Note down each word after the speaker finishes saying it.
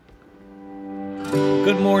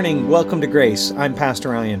Good morning. Welcome to Grace. I'm Pastor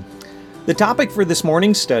Ryan. The topic for this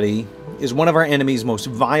morning's study is one of our enemy's most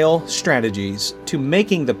vile strategies to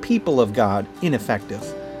making the people of God ineffective.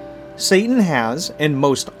 Satan has and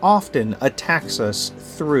most often attacks us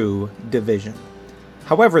through division.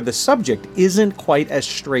 However, the subject isn't quite as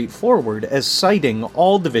straightforward as citing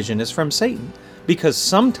all division is from Satan, because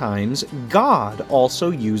sometimes God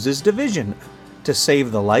also uses division to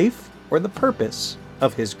save the life or the purpose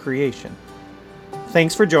of His creation.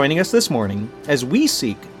 Thanks for joining us this morning as we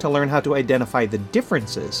seek to learn how to identify the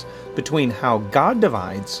differences between how God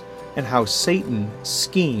divides and how Satan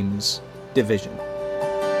schemes division.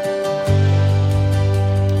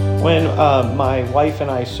 When my wife and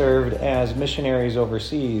I served as missionaries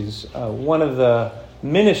overseas, one of the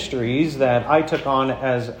ministries that I took on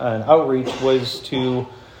as an outreach was to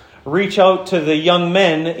reach out to the young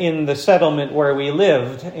men in the settlement where we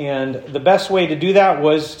lived. And the best way to do that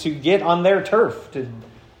was to get on their turf, to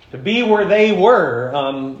be where they were.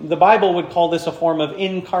 The Bible would call this a form of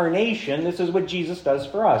incarnation. This is what Jesus does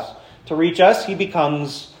for us. To reach us, He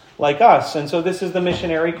becomes like us. And so this is the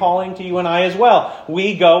missionary calling to you and I as well.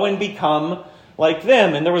 We go and become like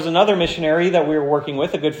them. And there was another missionary that we were working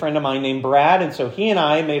with, a good friend of mine named Brad. And so he and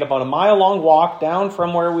I made about a mile-long walk down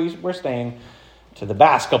from where we were staying to the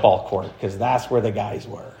basketball court, because that's where the guys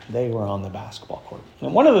were. They were on the basketball court.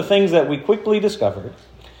 And one of the things that we quickly discovered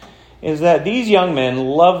is that these young men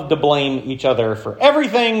loved to blame each other for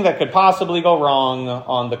everything that could possibly go wrong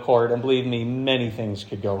on the court. And believe me, many things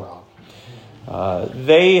could go wrong.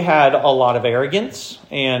 They had a lot of arrogance,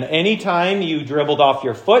 and anytime you dribbled off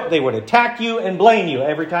your foot, they would attack you and blame you.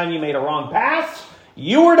 Every time you made a wrong pass,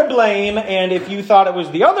 you were to blame, and if you thought it was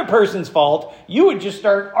the other person's fault, you would just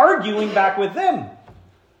start arguing back with them.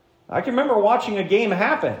 I can remember watching a game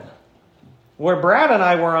happen where Brad and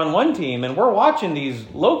I were on one team, and we're watching these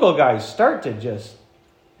local guys start to just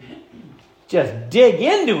dig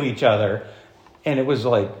into each other, and it was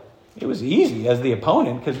easy as the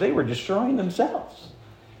opponent because they were destroying themselves.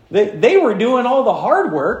 They were doing all the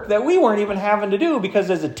hard work that we weren't even having to do, because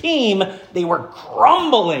as a team, they were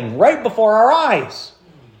crumbling right before our eyes.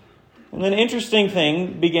 And an interesting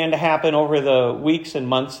thing began to happen over the weeks and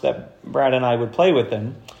months that Brad and I would play with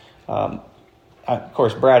them. Of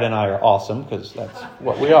course, Brad and I are awesome, because that's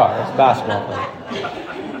what we are as basketball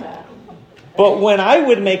players. But when I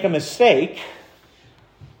would make a mistake,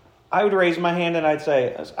 I would raise my hand and I'd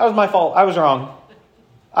say, "That was my fault. I was wrong.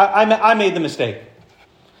 I made the mistake."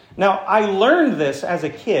 Now, I learned this as a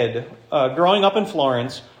kid, growing up in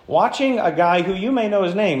Florence, watching a guy who you may know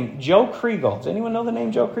his name, Joe Kriegel. Does anyone know the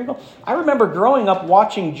name Joe Kriegel? I remember growing up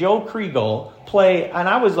watching Joe Kriegel play, and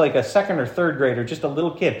I was like a second or third grader, just a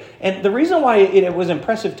little kid. And the reason why it was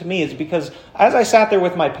impressive to me is because as I sat there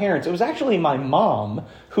with my parents, it was actually my mom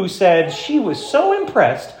who said she was so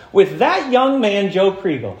impressed with that young man, Joe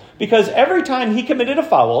Kriegel, because every time he committed a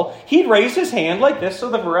foul, he'd raise his hand like this so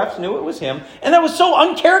the refs knew it was him, and that was so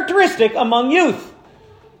uncharacteristic among youth.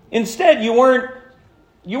 Instead, you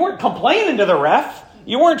weren't complaining to the ref.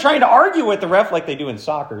 You weren't trying to argue with the ref like they do in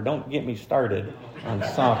soccer. Don't get me started on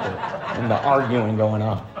soccer and the arguing going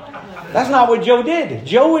on. That's not what Joe did.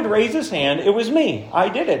 Joe would raise his hand. It was me. I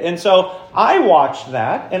did it. And so I watched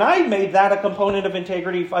that, and I made that a component of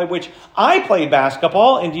integrity by which I played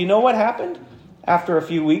basketball. And do you know what happened? After a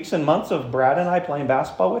few weeks and months of Brad and I playing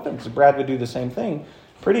basketball with him, because Brad would do the same thing,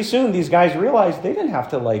 pretty soon these guys realized they didn't have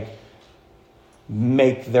to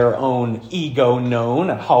make their own ego known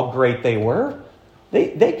and how great they were.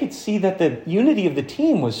 They could see that the unity of the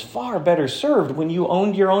team was far better served when you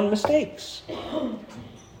owned your own mistakes.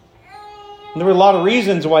 And there were a lot of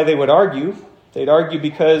reasons why they would argue. They'd argue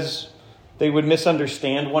because they would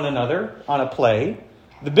misunderstand one another on a play.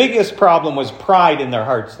 The biggest problem was pride in their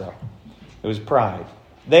hearts, though. It was pride.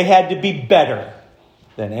 They had to be better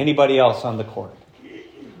than anybody else on the court.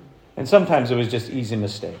 And sometimes it was just easy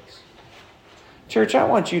mistakes. Church, I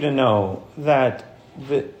want you to know that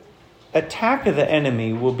the attack of the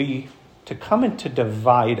enemy will be to come and to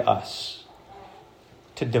divide us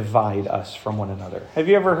from one another. Have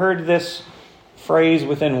you ever heard this phrase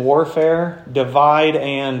within warfare? Divide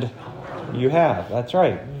and you have. That's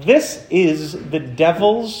right. This is the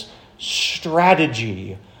devil's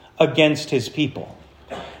strategy against his people.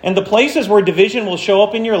 And the places where division will show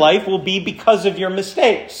up in your life will be because of your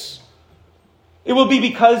mistakes. It will be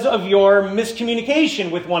because of your miscommunication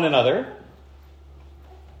with one another.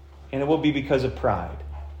 And it will be because of pride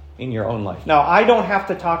in your own life. Now, I don't have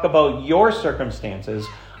to talk about your circumstances.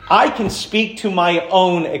 I can speak to my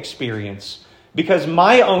own experience because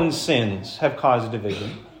my own sins have caused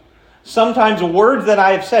division. Sometimes words that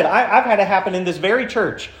I have said, I've had it happen in this very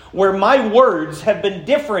church, where my words have been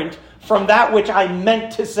different from that which I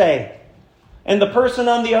meant to say. And the person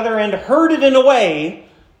on the other end heard it in a way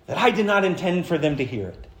that I did not intend for them to hear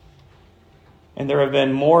it. And there have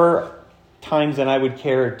been more times than I would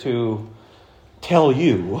care to tell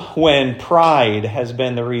you when pride has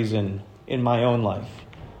been the reason in my own life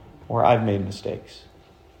where I've made mistakes.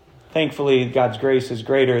 Thankfully, God's grace is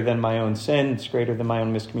greater than my own sin. It's greater than my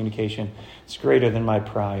own miscommunication. It's greater than my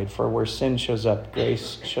pride. For where sin shows up,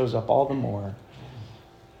 grace shows up all the more.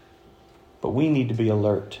 But we need to be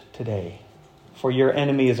alert today. For your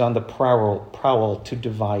enemy is on the prowl to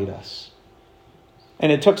divide us.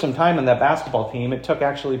 And it took some time on that basketball team. It took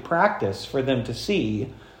actually practice for them to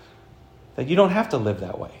see that you don't have to live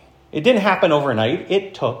that way. It didn't happen overnight.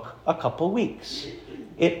 It took a couple weeks.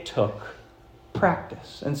 It took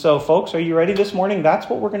practice. And so, folks, are you ready this morning? That's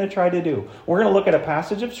what we're going to try to do. We're going to look at a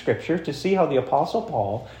passage of Scripture to see how the Apostle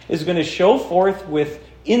Paul is going to show forth with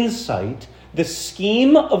insight the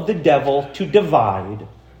scheme of the devil to divide.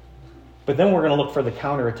 But then we're going to look for the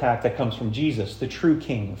counterattack that comes from Jesus, the true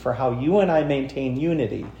King, for how you and I maintain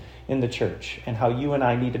unity in the church and how you and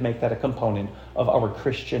I need to make that a component of our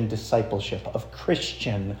Christian discipleship, of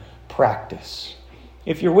Christian practice.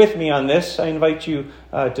 If you're with me on this, I invite you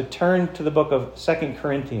to turn to the book of 2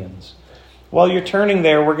 Corinthians. While you're turning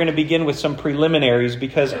there, we're going to begin with some preliminaries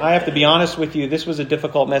because I have to be honest with you, this was a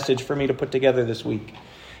difficult message for me to put together this week.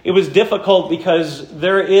 It was difficult because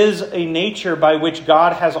there is a nature by which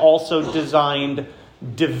God has also designed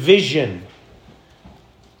division.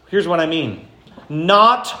 Here's what I mean.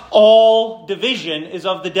 Not all division is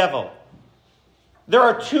of the devil. There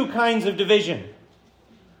are two kinds of division.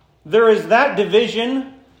 There is that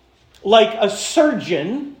division like a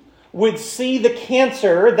surgeon would see the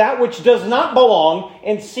cancer, that which does not belong,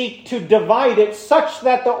 and seek to divide it such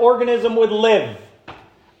that the organism would live.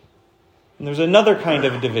 And there's another kind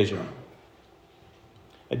of division.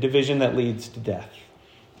 A division that leads to death.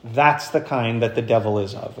 That's the kind that the devil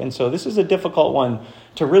is of. And so this is a difficult one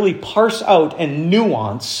to really parse out and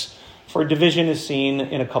nuance, for division is seen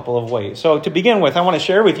in a couple of ways. So to begin with, I want to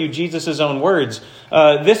share with you Jesus' own words.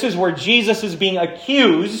 This is where Jesus is being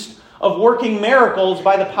accused of working miracles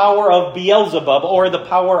by the power of Beelzebub, or the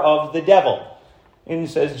power of the devil. And it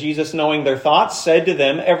says, Jesus, knowing their thoughts, said to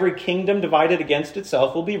them, every kingdom divided against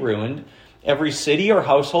itself will be ruined. Every city or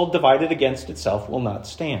household divided against itself will not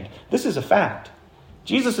stand. This is a fact.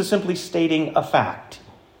 Jesus is simply stating a fact.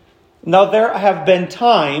 Now, there have been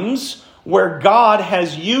times where God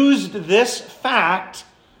has used this fact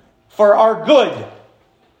for our good.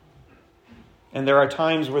 And there are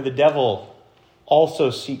times where the devil also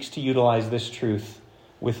seeks to utilize this truth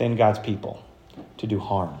within God's people to do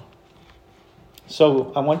harm.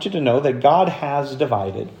 So I want you to know that God has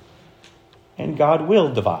divided and God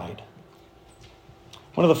will divide.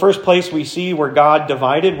 One of the first places we see where God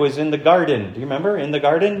divided was in the garden. Do you remember? In the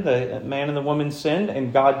garden, the man and the woman sinned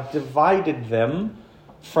and God divided them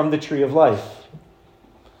from the tree of life.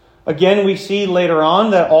 Again, we see later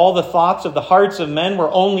on that all the thoughts of the hearts of men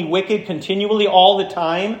were only wicked continually all the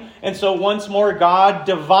time. And so once more, God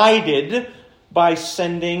divided by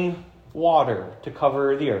sending water to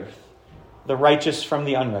cover the earth, the righteous from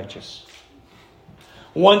the unrighteous.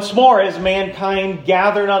 Once more, as mankind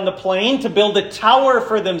gathered on the plain to build a tower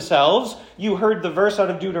for themselves, you heard the verse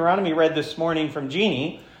out of Deuteronomy read this morning from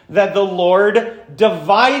Jeannie, that the Lord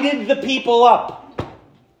divided the people up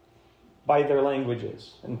by their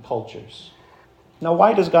languages and cultures. Now,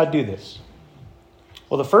 why does God do this?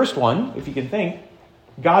 Well, the first one, if you can think,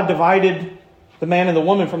 God divided the man and the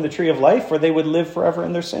woman from the tree of life where they would live forever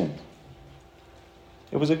in their sin.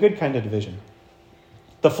 It was a good kind of division.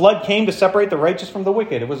 The flood came to separate the righteous from the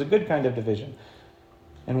wicked. It was a good kind of division.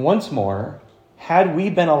 And once more, had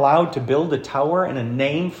we been allowed to build a tower and a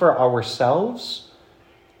name for ourselves,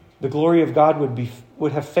 the glory of God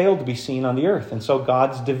would have failed to be seen on the earth. And so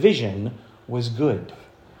God's division was good.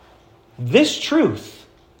 This truth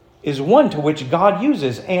is one to which God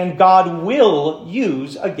uses and God will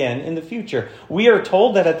use again in the future. We are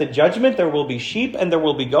told that at the judgment there will be sheep and there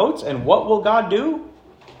will be goats. And what will God do?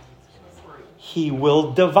 He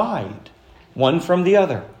will divide one from the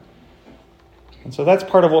other. And so that's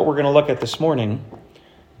part of what we're going to look at this morning.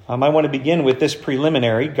 I want to begin with this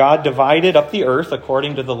preliminary. God divided up the earth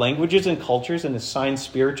according to the languages and cultures and assigned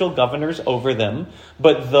spiritual governors over them.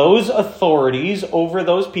 But those authorities over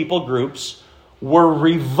those people groups were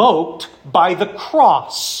revoked by the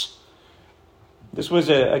cross. This was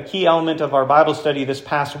a key element of our Bible study this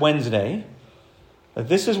past Wednesday.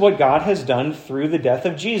 This is what God has done through the death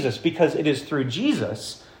of Jesus, because it is through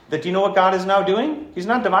Jesus that do you know what God is now doing? He's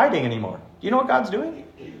not dividing anymore. Do you know what God's doing?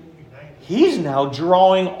 He's now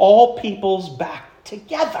drawing all peoples back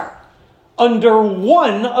together under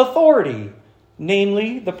one authority,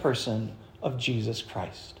 namely the person of Jesus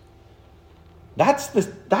Christ. That's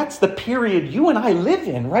the period you and I live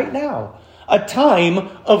in right now. A time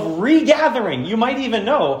of regathering. You might even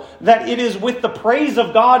know that it is with the praise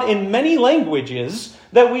of God in many languages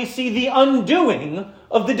that we see the undoing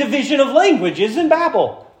of the division of languages in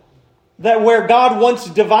Babel. That where God once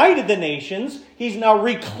divided the nations, he's now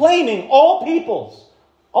reclaiming all peoples,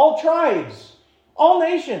 all tribes, all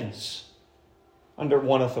nations under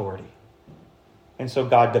one authority. And so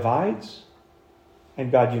God divides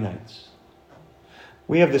and God unites.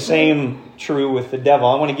 We have the same true with the devil.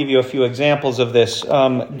 I want to give you a few examples of this.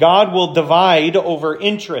 God will divide over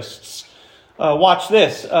interests. Watch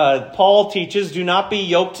this. Paul teaches, do not be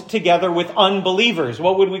yoked together with unbelievers.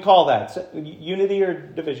 What would we call that? Unity or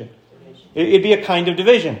division? It'd be a kind of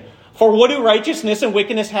division. For what do righteousness and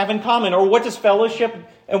wickedness have in common? Or what does fellowship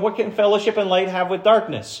and what can fellowship and light have with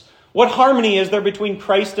darkness? What harmony is there between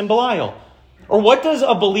Christ and Belial? Or what does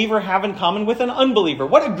a believer have in common with an unbeliever?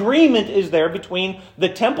 What agreement is there between the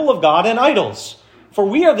temple of God and idols? For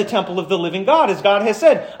we are the temple of the living God, as God has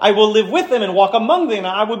said, I will live with them and walk among them, and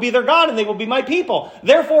I will be their God, and they will be my people.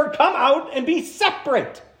 Therefore come out and be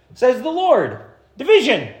separate, says the Lord.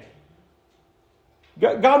 Division.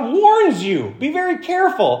 God warns you, be very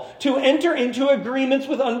careful to enter into agreements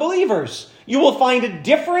with unbelievers. You will find a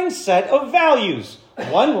differing set of values,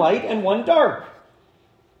 one light and one dark.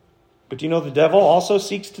 But do you know the devil also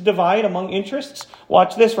seeks to divide among interests?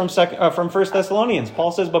 Watch this from 1 Thessalonians.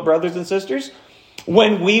 Paul says, but brothers and sisters,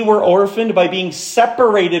 when we were orphaned by being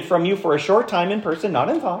separated from you for a short time in person, not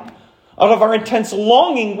in thought, out of our intense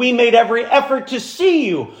longing, we made every effort to see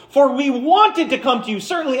you, for we wanted to come to you.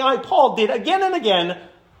 Certainly I, Paul, did again and again,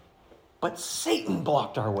 but Satan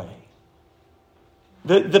blocked our way.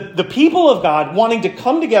 The people of God wanting to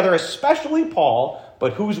come together, especially Paul,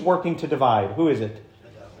 but who's working to divide? Who is it?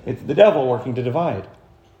 It's the devil working to divide.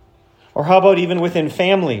 Or how about even within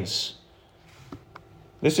families?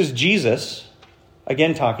 This is Jesus,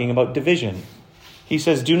 again talking about division. He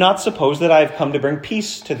says, do not suppose that I have come to bring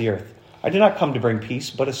peace to the earth. I did not come to bring peace,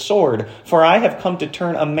 but a sword. For I have come to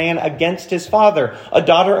turn a man against his father, a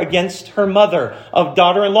daughter against her mother, a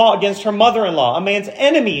daughter-in-law against her mother-in-law. A man's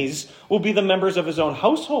enemies will be the members of his own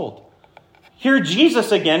household. Here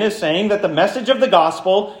Jesus again is saying that the message of the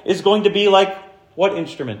gospel is going to be like what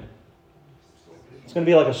instrument? It's going to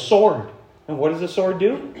be like a sword. And what does a sword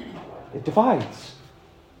do? It divides.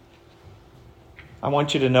 I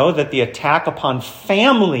want you to know that the attack upon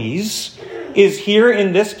families is here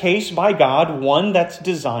in this case by God, one that's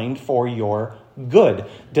designed for your good.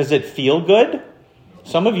 Does it feel good?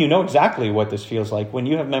 Some of you know exactly what this feels like when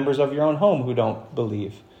you have members of your own home who don't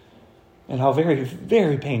believe. And how very,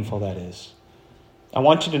 very painful that is. I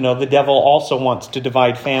want you to know the devil also wants to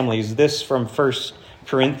divide families. This from 1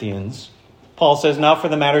 Corinthians. Paul says, now for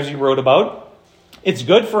the matters you wrote about, it's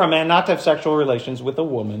good for a man not to have sexual relations with a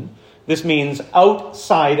woman. This means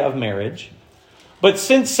outside of marriage. But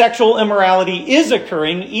since sexual immorality is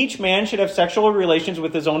occurring, each man should have sexual relations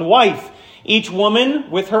with his own wife, each woman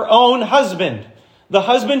with her own husband. The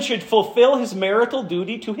husband should fulfill his marital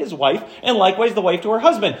duty to his wife, and likewise the wife to her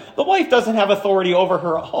husband. The wife doesn't have authority over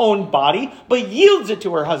her own body, but yields it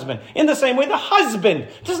to her husband. In the same way, the husband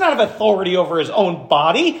does not have authority over his own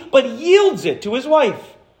body, but yields it to his wife.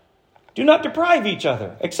 Do not deprive each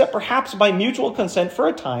other, except perhaps by mutual consent for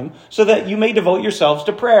a time, so that you may devote yourselves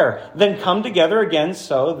to prayer. Then come together again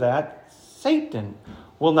so that Satan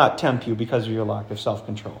will not tempt you because of your lack of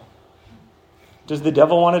self-control. Does the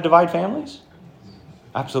devil want to divide families?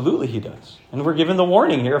 Absolutely he does. And we're given the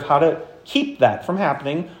warning here of how to keep that from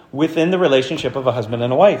happening within the relationship of a husband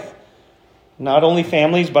and a wife. Not only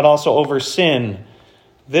families, but also over sin.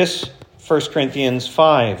 This 1 Corinthians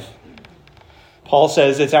 5. Paul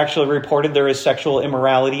says it's actually reported there is sexual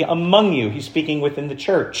immorality among you. He's speaking within the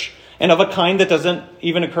church, and of a kind that doesn't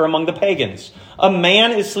even occur among the pagans. A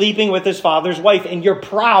man is sleeping with his father's wife, and you're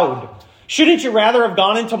proud. Shouldn't you rather have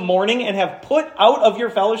gone into mourning and have put out of your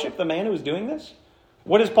fellowship the man who is doing this?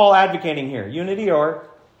 What is Paul advocating here? Unity or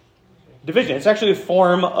division? It's actually a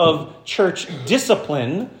form of church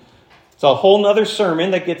discipline. It's a whole nother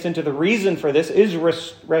sermon that gets into the reason for this is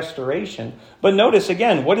restoration. But notice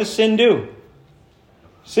again, what does sin do?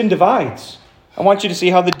 Sin divides. I want you to see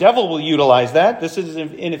how the devil will utilize that. This is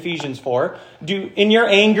in Ephesians 4. In your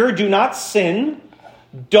anger, do not sin.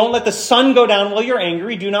 Don't let the sun go down while you're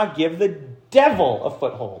angry. Do not give the devil a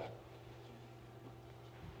foothold.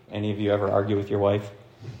 Any of you ever argue with your wife?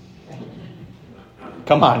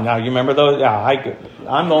 Come on now, you remember those? Yeah,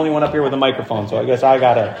 I'm the only one up here with a microphone, so I guess I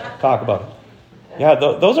got to talk about it. Yeah,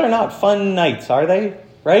 those are not fun nights, are they?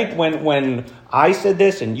 Right? When I said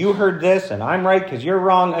this and you heard this and I'm right because you're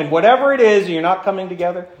wrong and whatever it is, you're not coming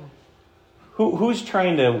together. Who's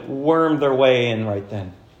trying to worm their way in right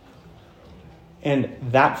then? And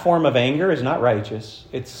that form of anger is not righteous.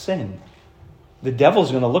 It's sin. The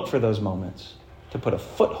devil's going to look for those moments to put a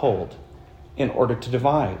foothold in order to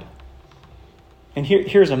divide. And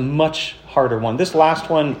here's a much harder one. This last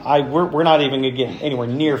one, we're not even going to get anywhere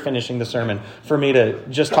near finishing the sermon for me to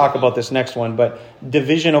just talk about this next one, but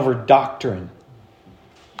division over doctrine.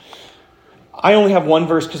 I only have one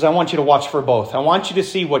verse because I want you to watch for both. I want you to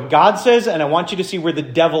see what God says, and I want you to see where the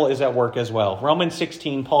devil is at work as well. Romans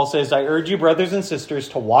 16, Paul says, I urge you, brothers and sisters,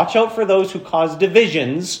 to watch out for those who cause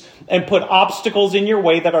divisions and put obstacles in your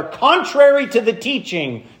way that are contrary to the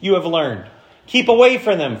teaching you have learned. Keep away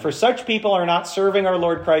from them, for such people are not serving our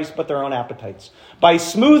Lord Christ, but their own appetites. By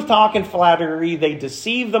smooth talk and flattery, they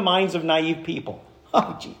deceive the minds of naive people.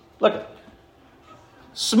 Oh, gee, look at it.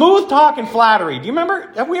 Smooth talk and flattery. Do you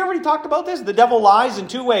remember? Have we already talked about this? The devil lies in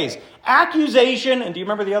two ways. Accusation, and do you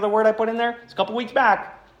remember the other word I put in there? It's a couple weeks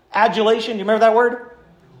back. Adulation. Do you remember that word?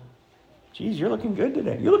 Geez, you're looking good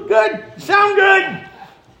today. You look good. You sound good.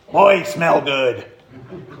 Boy, smell good.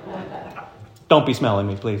 Don't be smelling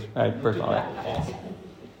me, please. All right, first of all.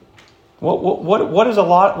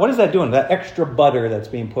 What is that doing? That extra butter that's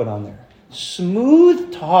being put on there.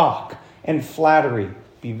 Smooth talk and flattery.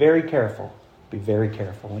 Be very careful. Be very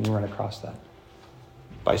careful when you run across that.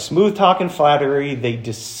 By smooth talk and flattery, they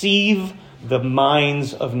deceive the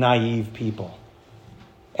minds of naive people.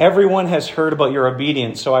 Everyone has heard about your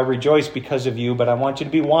obedience, so I rejoice because of you, but I want you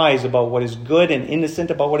to be wise about what is good and innocent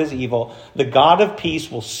about what is evil. The God of peace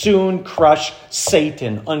will soon crush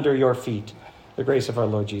Satan under your feet. The grace of our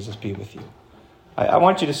Lord Jesus be with you. I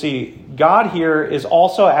want you to see, God here is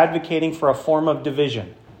also advocating for a form of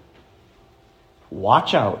division.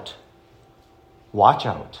 Watch out. Watch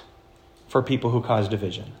out for people who cause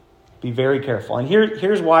division. Be very careful. And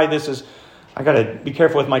here's why this is... I got to be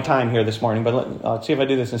careful with my time here this morning, but let's see if I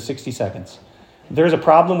do this in 60 seconds. There's a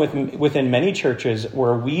problem within many churches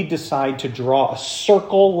where we decide to draw a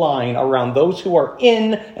circle line around those who are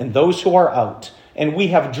in and those who are out. And we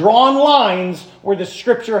have drawn lines where the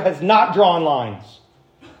Scripture has not drawn lines.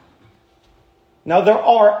 Now, there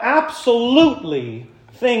are absolutely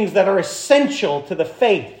things that are essential to the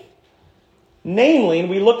faith. Namely, and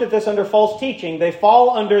we looked at this under false teaching, they fall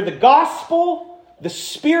under the gospel, the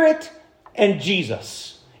Spirit, and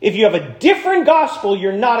Jesus. If you have a different gospel,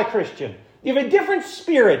 you're not a Christian. If you have a different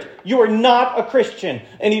Spirit, you are not a Christian.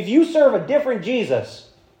 And if you serve a different Jesus,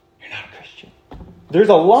 you're not a Christian. There's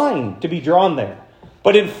a line to be drawn there.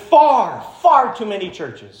 But in far, far too many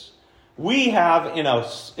churches, we have, in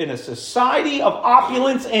a society of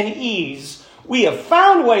opulence and ease, we have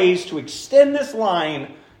found ways to extend this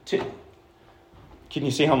line to... Can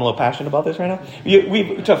you see how I'm a little passionate about this right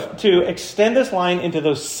now? To extend this line into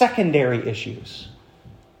those secondary issues.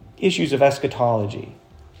 Issues of eschatology.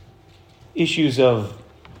 Issues of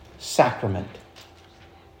sacrament.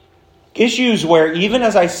 Issues where even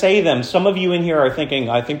as I say them, some of you in here are thinking,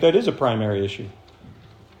 I think that is a primary issue.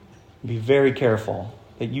 Be very careful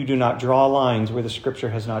that you do not draw lines where the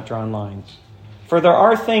Scripture has not drawn lines. For there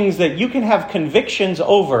are things that you can have convictions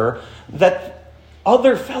over that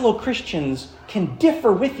other fellow Christians can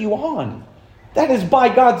differ with you on. That is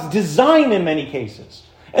by God's design in many cases.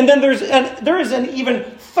 And then there is an even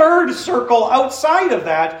third circle outside of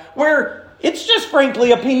that where it's just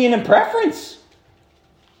frankly opinion and preference.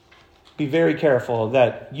 Be very careful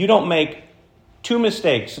that you don't make two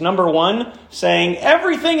mistakes. Number one, saying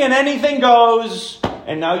everything and anything goes,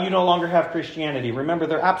 and now you no longer have Christianity. Remember,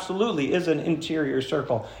 there absolutely is an interior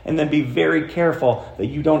circle. And then be very careful that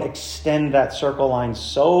you don't extend that circle line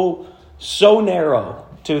so narrow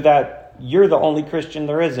to that you're the only Christian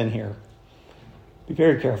there is in here. Be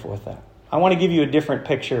very careful with that. I want to give you a different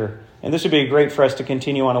picture, and this would be great for us to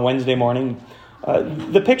continue on a Wednesday morning.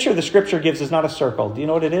 The picture the Scripture gives is not a circle. Do you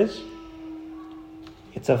know what it is?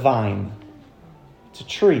 It's a vine. It's a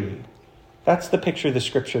tree. That's the picture the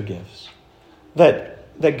Scripture gives.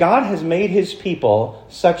 That God has made his people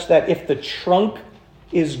such that if the trunk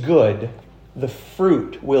is good, the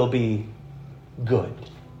fruit will be good.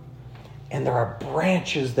 And there are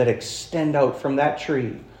branches that extend out from that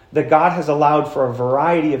tree that God has allowed for a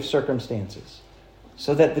variety of circumstances.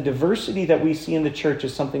 So that the diversity that we see in the church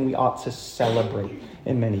is something we ought to celebrate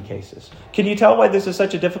in many cases. Can you tell why this is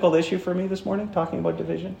such a difficult issue for me this morning, talking about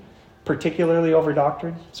division? Particularly over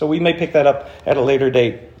doctrine? So we may pick that up at a later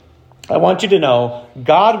date. I want you to know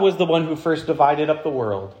God was the one who first divided up the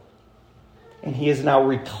world, and he is now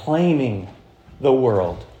reclaiming the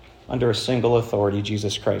world under a single authority,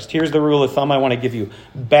 Jesus Christ. Here's the rule of thumb I want to give you.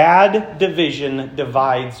 Bad division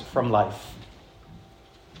divides from life.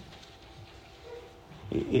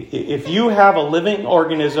 If you have a living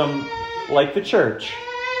organism like the church,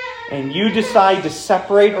 and you decide to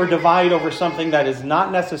separate or divide over something that is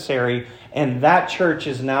not necessary, and that church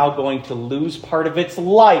is now going to lose part of its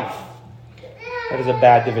life, that is a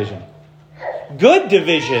bad division. Good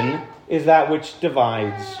division is that which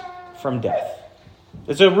divides from death.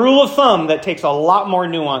 It's a rule of thumb that takes a lot more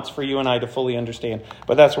nuance for you and I to fully understand.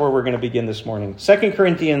 But that's where we're going to begin this morning. 2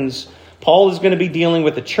 Corinthians, Paul is going to be dealing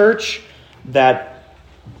with a church that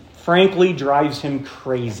frankly drives him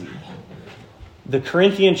crazy. The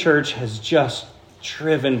Corinthian church has just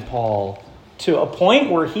driven Paul to a point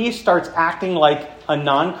where he starts acting like a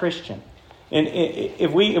non-Christian. And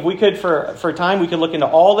if we could, for time, we could look into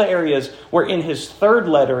all the areas where in his third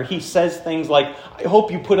letter, he says things like, I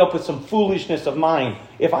hope you put up with some foolishness of mine.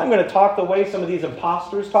 If I'm going to talk the way some of these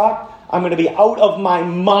imposters talk, I'm going to be out of my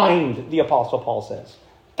mind, the Apostle Paul says.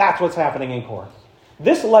 That's what's happening in Corinth.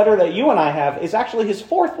 This letter that you and I have is actually his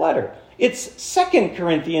fourth letter. It's 2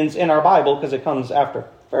 Corinthians in our Bible because it comes after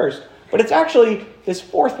 1st, but it's actually his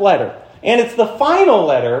fourth letter. And it's the final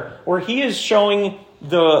letter where he is showing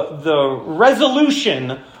the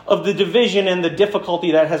resolution of the division and the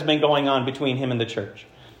difficulty that has been going on between him and the church.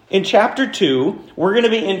 In chapter 2, we're going to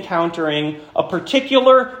be encountering a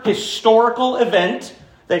particular historical event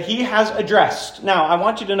that he has addressed. Now, I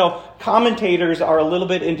want you to know, commentators are a little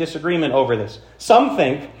bit in disagreement over this. Some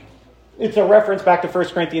think it's a reference back to 1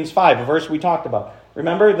 Corinthians 5, a verse we talked about.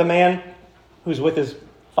 Remember the man who's with his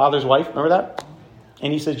father's wife? Remember that?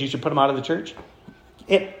 And he says you should put him out of the church?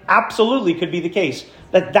 It absolutely could be the case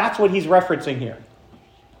that that's what he's referencing here.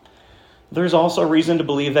 There's also reason to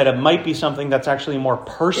believe that it might be something that's actually more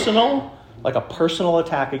personal, like a personal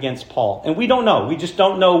attack against Paul. And we don't know. We just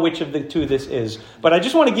don't know which of the two this is. But I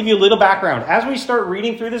just want to give you a little background. As we start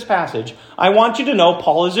reading through this passage, I want you to know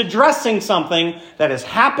Paul is addressing something that has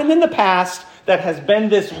happened in the past that has been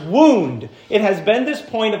this wound. It has been this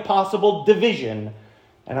point of possible division.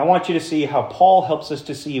 And I want you to see how Paul helps us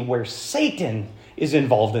to see where Satan is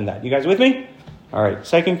involved in that. You guys with me? All right,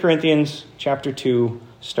 2 Corinthians chapter 2,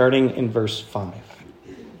 starting in verse 5.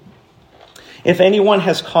 If anyone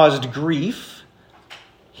has caused grief,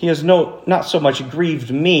 he has not so much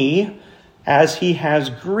grieved me as he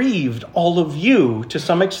has grieved all of you to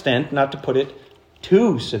some extent, not to put it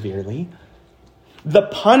too severely. The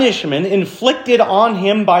punishment inflicted on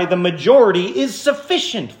him by the majority is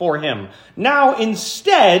sufficient for him. Now,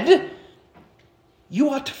 instead,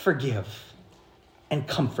 you ought to forgive and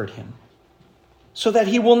comfort him, so that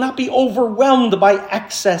he will not be overwhelmed by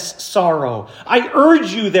excess sorrow. I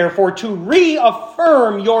urge you, therefore, to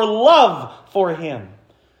reaffirm your love for him.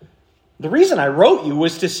 The reason I wrote you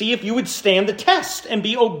was to see if you would stand the test and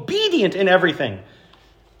be obedient in everything.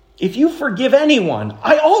 If you forgive anyone,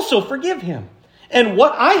 I also forgive him. And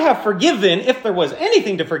what I have forgiven, if there was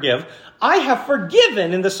anything to forgive, I have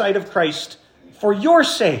forgiven in the sight of Christ for your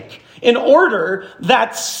sake, in order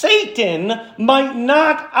that Satan might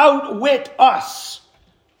not outwit us.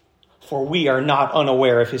 For we are not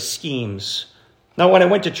unaware of his schemes. Now, when I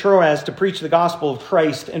went to Troas to preach the gospel of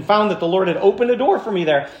Christ and found that the Lord had opened a door for me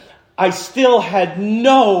there, I still had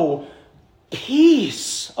no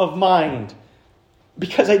peace of mind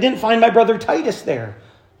because I didn't find my brother Titus there.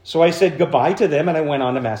 So I said goodbye to them and I went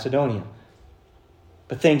on to Macedonia.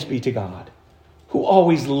 But thanks be to God, who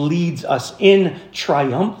always leads us in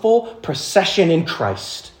triumphal procession in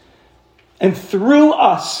Christ, and through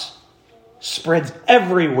us spreads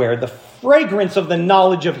everywhere the fragrance of the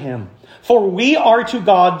knowledge of him. For we are to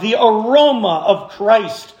God the aroma of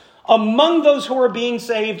Christ among those who are being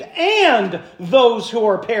saved and those who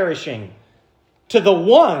are perishing. To the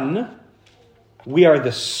one, we are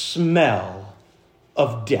the smell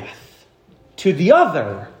of death. To the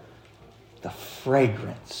other, the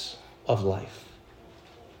fragrance of life.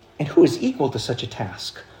 And who is equal to such a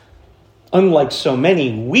task? Unlike so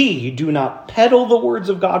many, we do not peddle the words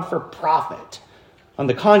of God for profit. On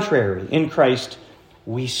the contrary, in Christ,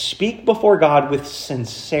 we speak before God with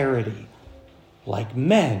sincerity, like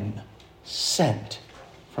men sent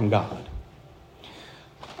from God.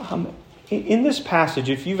 In this passage,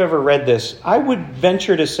 if you've ever read this, I would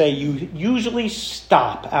venture to say you usually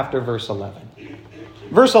stop after verse 11.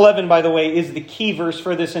 Verse 11, by the way, is the key verse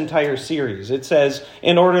for this entire series. It says,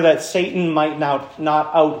 in order that Satan might not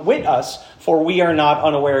outwit us, for we are not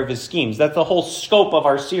unaware of his schemes. That's the whole scope of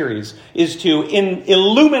our series, is to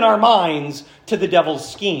illumine our minds to the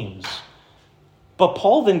devil's schemes. But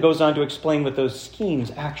Paul then goes on to explain what those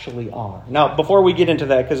schemes actually are. Now, before we get into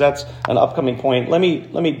that, because that's an upcoming point, let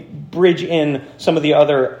me bridge in some of the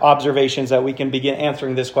other observations that we can begin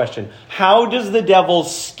answering this question. How does the devil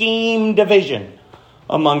scheme division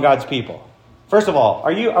among God's people? First of all,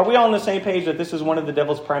 are we all on the same page that this is one of the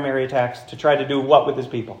devil's primary attacks, to try to do what with his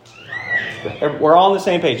people? We're all on the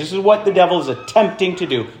same page. This is what the devil is attempting to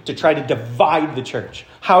do, to try to divide the church.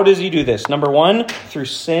 How does he do this? Number one, through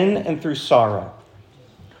sin and through sorrow.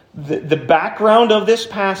 The background of this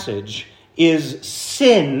passage is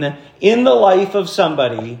sin in the life of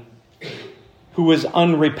somebody who was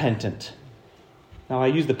unrepentant. Now, I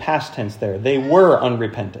use the past tense there. They were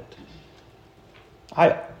unrepentant.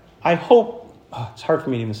 I hope, it's hard for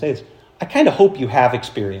me to even say this, I kind of hope you have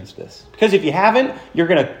experienced this. Because if you haven't, you're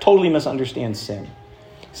going to totally misunderstand sin.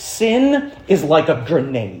 Sin is like a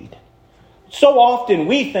grenade. So often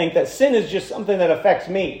we think that sin is just something that affects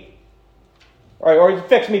me. Or it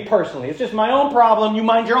affects me personally. It's just my own problem. You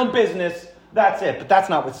mind your own business. That's it. But that's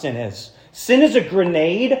not what sin is. Sin is a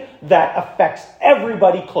grenade that affects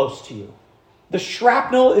everybody close to you. The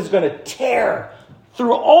shrapnel is going to tear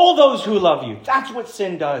through all those who love you. That's what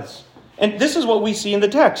sin does. And this is what we see in the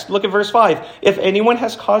text. Look at verse 5. If anyone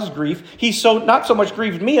has caused grief, he's not so much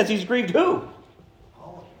grieved me as he's grieved who?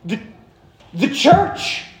 The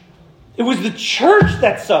church. It was the church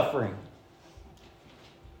that's suffering.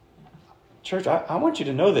 Church, I want you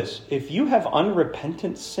to know this. If you have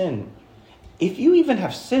unrepentant sin, if you even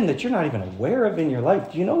have sin that you're not even aware of in your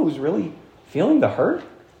life, do you know who's really feeling the hurt?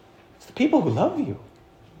 It's the people who love you.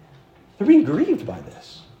 They're being grieved by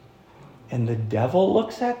this. And the devil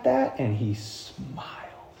looks at that and he smiles.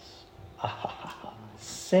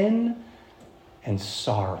 Sin and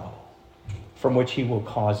sorrow, from which he will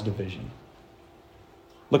cause division.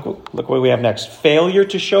 Look what we have next. Failure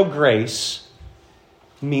to show grace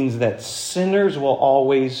means that sinners will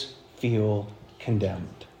always feel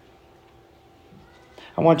condemned.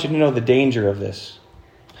 I want you to know the danger of this.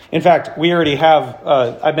 In fact, we already have,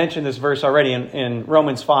 I mentioned this verse already in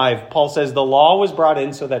Romans 5. Paul says, the law was brought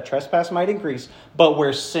in so that trespass might increase, but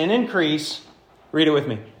where sin increase, read it with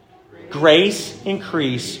me, grace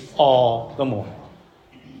increase all the more.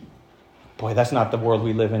 Boy, that's not the world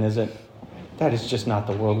we live in, is it? That is just not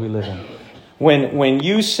the world we live in. When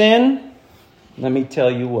you sin, let me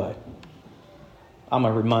tell you what. I'm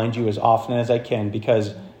going to remind you as often as I can,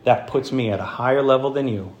 because that puts me at a higher level than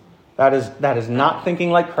you. That is not thinking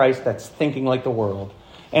like Christ. That's thinking like the world.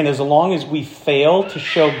 And as long as we fail to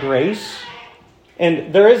show grace,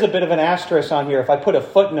 and there is a bit of an asterisk on here. If I put a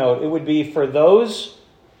footnote, it would be for those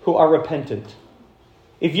who are repentant.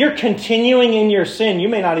 If you're continuing in your sin, you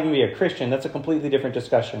may not even be a Christian. That's a completely different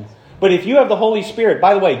discussion. But if you have the Holy Spirit,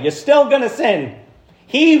 by the way, you're still going to sin.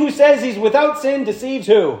 He who says he's without sin deceives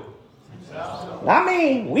who? Himself. Not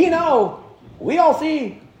me. We know. We all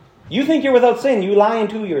see. You think you're without sin. You lying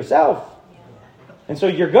to yourself. And so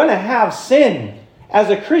you're going to have sin. As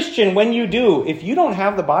a Christian, when you do, if you don't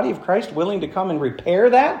have the body of Christ willing to come and repair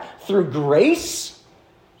that through grace,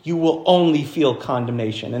 you will only feel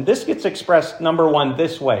condemnation. And this gets expressed, number one,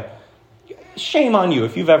 this way. Shame on you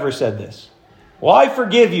if you've ever said this. Well, I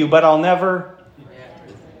forgive you, but I'll never.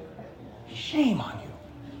 Shame on you.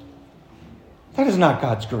 That is not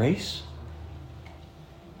God's grace.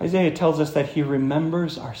 Isaiah tells us that he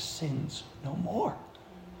remembers our sins no more.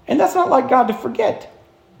 And that's not like God to forget.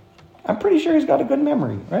 I'm pretty sure he's got a good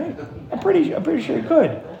memory, right? I'm pretty sure he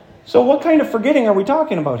could. So what kind of forgetting are we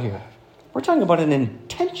talking about here? We're talking about an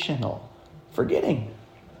intentional forgetting.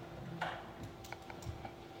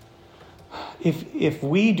 If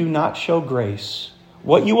we do not show grace,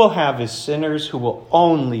 what you will have is sinners who will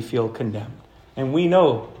only feel condemned. And we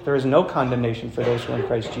know there is no condemnation for those who are in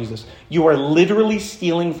Christ Jesus. You are literally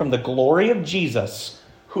stealing from the glory of Jesus,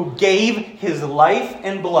 who gave his life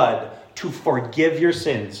and blood to forgive your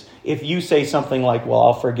sins. If you say something like, well,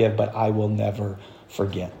 I'll forgive, but I will never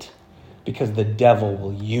forget. Because the devil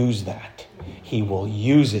will use that. He will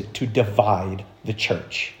use it to divide the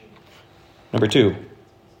church. Number 2,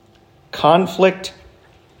 conflict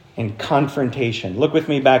and confrontation. Look with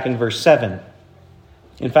me back in verse 7.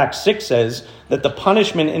 In fact, 6 says that the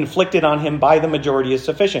punishment inflicted on him by the majority is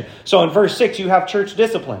sufficient. So in verse 6, you have church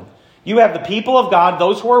discipline. You have the people of God,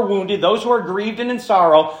 those who are wounded, those who are grieved and in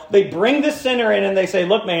sorrow. They bring the sinner in and they say,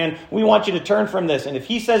 look, man, we want you to turn from this. And if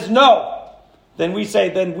he says no, then we say,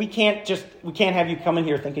 then we can't have you come in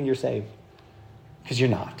here thinking you're saved. Because you're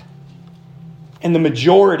not. And the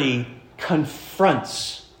majority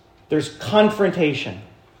confronts. There's confrontation.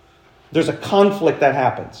 There's a conflict that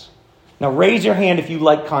happens. Now raise your hand if you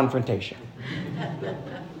like confrontation.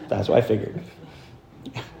 That's what I figured.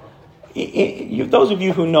 Those of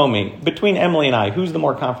you who know me, between Emily and I, who's the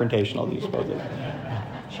more confrontational, do you suppose?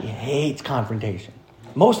 She hates confrontation.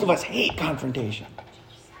 Most of us hate confrontation.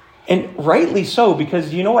 And rightly so,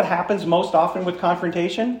 because you know what happens most often with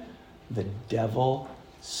confrontation? The devil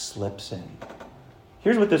slips in.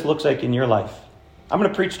 Here's what this looks like in your life. I'm going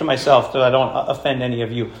to preach to myself so I don't offend any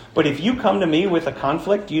of you. But if you come to me with a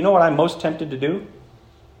conflict, do you know what I'm most tempted to do?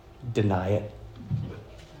 Deny it.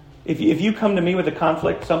 If you come to me with a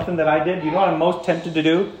conflict, something that I did, do you know what I'm most tempted to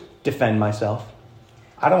do? Defend myself.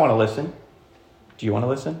 I don't want to listen. Do you want to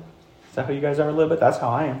listen? Is that how you guys are a little bit? That's how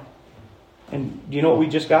I am. And do you know what we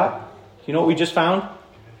just got? Do you know what we just found?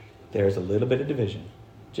 There's a little bit of division.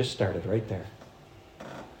 Just started right there.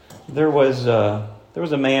 There was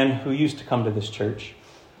a man who used to come to this church.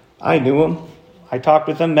 I knew him. I talked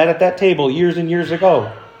with him, met at that table years and years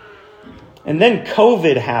ago. And then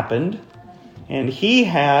COVID happened, and he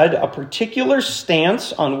had a particular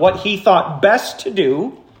stance on what he thought best to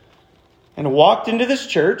do, and walked into this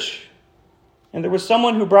church, and there was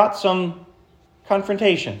someone who brought some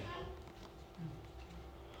confrontation.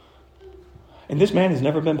 And this man has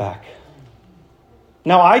never been back.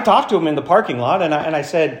 Now, I talked to him in the parking lot, and I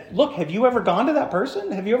said, look, have you ever gone to that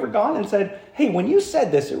person? Have you ever gone and said, hey, when you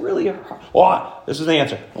said this, it really... Well, this is the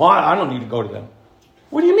answer. Well, I don't need to go to them.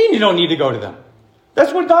 What do you mean you don't need to go to them?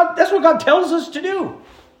 That's what God tells us to do.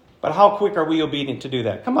 But how quick are we obedient to do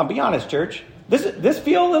that? Come on, be honest, church. This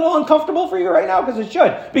feel a little uncomfortable for you right now? Because it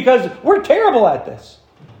should. Because we're terrible at this.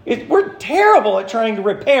 We're terrible at trying to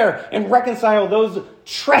repair and reconcile those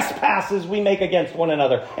trespasses we make against one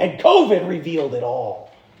another. And COVID revealed it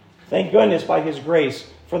all. Thank goodness by His grace,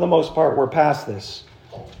 for the most part, we're past this.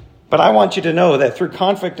 But I want you to know that through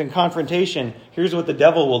conflict and confrontation, here's what the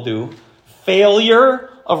devil will do. Failure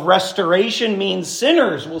of restoration means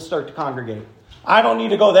sinners will start to congregate. I don't need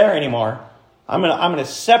to go there anymore. I'm going to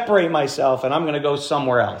separate myself and I'm going to go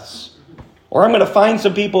somewhere else. Or I'm going to find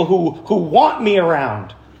some people who want me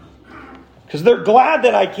around. Because they're glad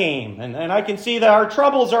that I came. And I can see that our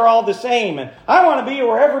troubles are all the same. And I want to be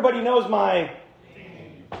where everybody knows my...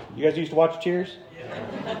 You guys used to watch Cheers?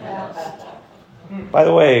 By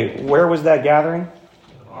the way, where was that gathering?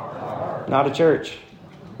 Not a church.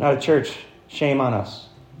 Not a church. Shame on us.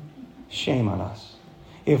 Shame on us.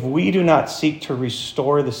 If we do not seek to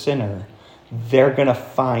restore the sinner, they're going to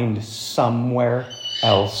find somewhere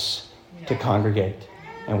else to congregate.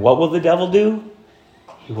 And what will the devil do?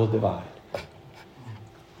 He will divide.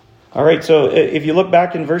 All right, so if you look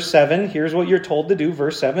back in verse 7, here's what you're told to do.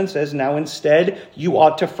 Verse 7 says, now instead you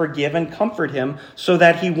ought to forgive and comfort him so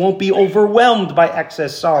that he won't be overwhelmed by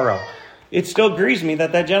excess sorrow. It still grieves me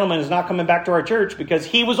that gentleman is not coming back to our church because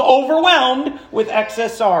he was overwhelmed with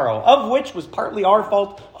excess sorrow, of which was partly our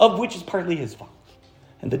fault, of which is partly his fault.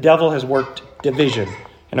 And the devil has worked division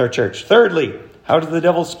in our church. Thirdly, how does the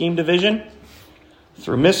devil scheme division?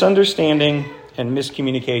 Through misunderstanding and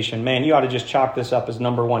miscommunication. Man, you ought to just chalk this up as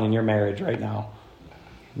number one in your marriage right now.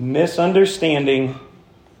 Misunderstanding,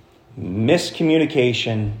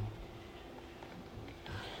 miscommunication.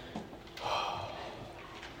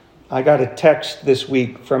 I got a text this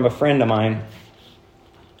week from a friend of mine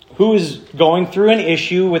who is going through an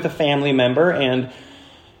issue with a family member, and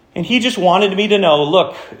he just wanted me to know,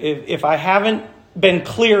 look, if I haven't been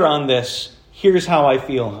clear on this, here's how I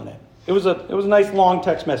feel on it. It was a nice long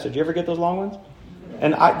text message. You ever get those long ones?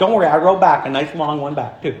 And don't worry, I wrote back a nice long one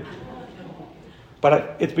back too.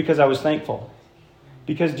 But it's because I was thankful.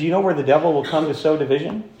 Because do you know where the devil will come to sow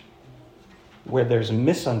division? Where there's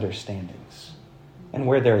misunderstandings and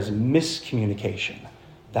where there's miscommunication.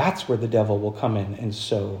 That's where the devil will come in and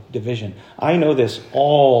sow division. I know this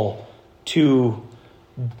all too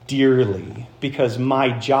dearly because my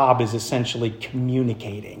job is essentially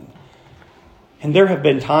communicating. And there have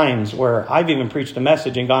been times where I've even preached a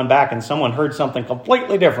message and gone back and someone heard something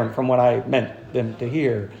completely different from what I meant them to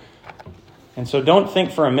hear. And so don't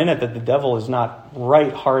think for a minute that the devil is not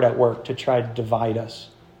right hard at work to try to divide us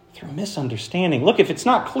through misunderstanding. Look, if it's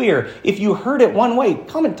not clear, if you heard it one way,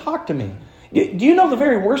 come and talk to me. Do you know the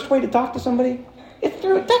very worst way to talk to somebody? It's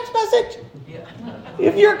through a text message.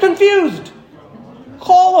 If you're confused,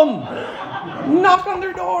 call them. Knock on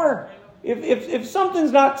their door. If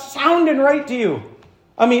something's not sounding right to you,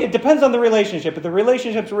 I mean, it depends on the relationship. If the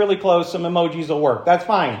relationship's really close, some emojis will work. That's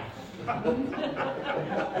fine.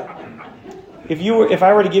 If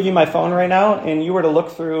I were to give you my phone right now and you were to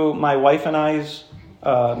look through my wife and I's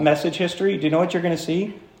message history, do you know what you're going to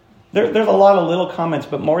see? There's a lot of little comments,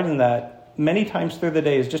 but more than that, many times through the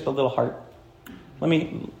day is just a little heart. Let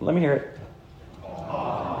me hear it.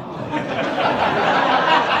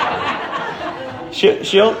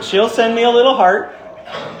 She'll send me a little heart,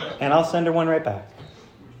 and I'll send her one right back.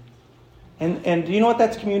 And do you know what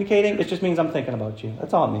that's communicating? It just means I'm thinking about you.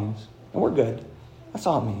 That's all it means. And we're good. That's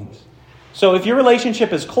all it means. So if your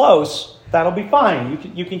relationship is close, that'll be fine.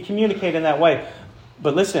 You can communicate in that way.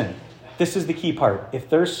 But listen, this is the key part. If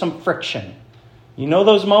there's some friction, you know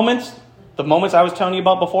those moments, the moments I was telling you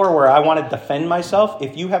about before where I want to defend myself,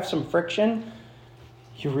 if you have some friction,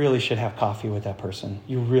 you really should have coffee with that person.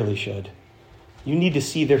 You really should. You need to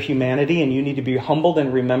see their humanity, and you need to be humbled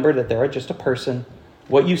and remember that they're just a person.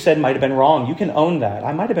 What you said might have been wrong. You can own that.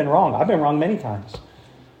 I might have been wrong. I've been wrong many times.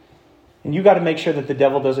 And you got to make sure that the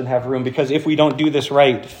devil doesn't have room, because if we don't do this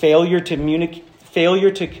right, failure to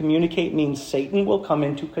communicate means Satan will come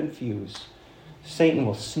in to confuse. Satan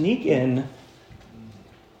will sneak in.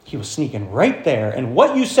 He was sneaking right there. And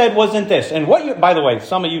what you said wasn't this. And by the way,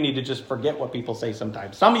 some of you need to just forget what people say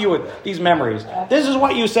sometimes. Some of you with these memories. This is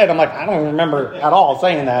what you said. I'm like, I don't remember at all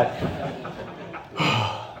saying that.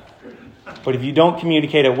 But if you don't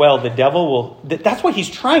communicate it well, the devil will... That's what he's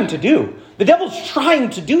trying to do. The devil's trying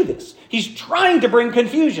to do this. He's trying to bring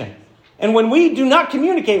confusion. And when we do not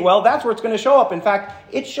communicate well, that's where it's going to show up. In fact,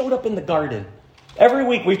 it showed up in the garden. Every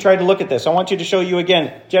week we've tried to look at this. I want you to show you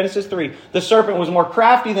again. Genesis 3. The serpent was more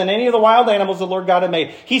crafty than any of the wild animals the Lord God had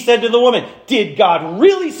made. He said to the woman, "Did God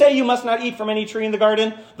really say you must not eat from any tree in the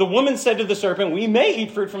garden?" The woman said to the serpent, "We may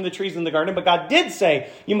eat fruit from the trees in the garden, but God did say,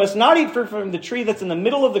 you must not eat fruit from the tree that's in the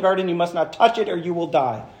middle of the garden. You must not touch it or you will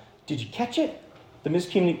die." Did you catch it?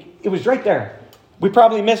 It was right there. We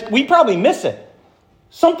probably miss it.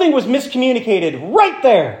 Something was miscommunicated right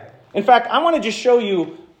there. In fact, I want to just show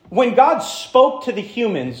you, when God spoke to the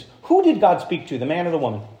humans, who did God speak to, the man or the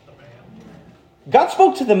woman? God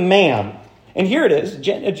spoke to the man. And here it is,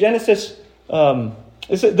 Genesis,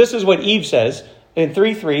 this is what Eve says in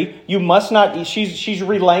 3:3. You must not eat, she's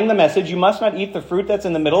relaying the message, you must not eat the fruit that's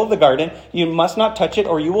in the middle of the garden. You must not touch it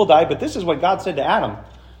or you will die. But this is what God said to Adam.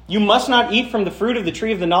 You must not eat from the fruit of the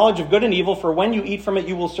tree of the knowledge of good and evil, for when you eat from it,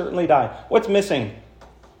 you will certainly die. What's missing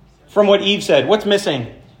from what Eve said? What's missing?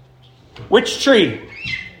 Which tree?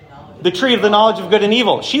 The tree of the knowledge of good and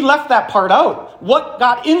evil. She left that part out. What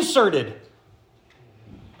got inserted?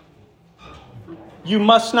 You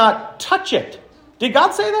must not touch it. Did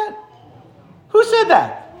God say that? Who said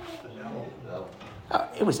that?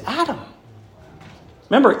 It was Adam.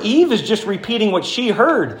 Remember, Eve is just repeating what she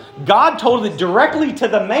heard. God told it directly to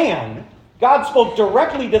the man. God spoke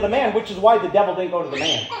directly to the man, which is why the devil didn't go to the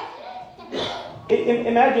man.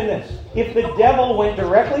 Imagine this. If the devil went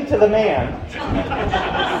directly to the man...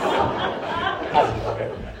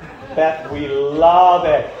 Beth, we love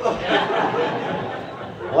it.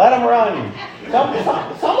 Let him run.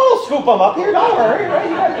 Someone will scoop him up here. Don't worry. Right?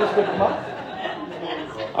 You guys will scoop him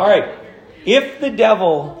up. All right. If the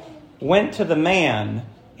devil went to the man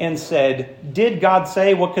and said, "Did God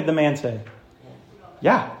say?" What could the man say?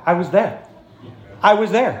 "Yeah, I was there. I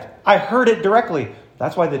was there. I heard it directly."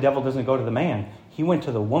 That's why the devil doesn't go to the man. He went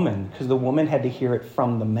to the woman, because the woman had to hear it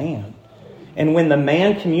from the man. And when the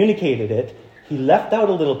man communicated it, he left out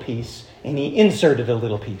a little piece and he inserted a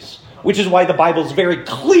little piece. Which is why the Bible's very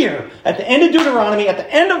clear at the end of Deuteronomy, at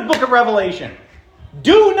the end of the book of Revelation.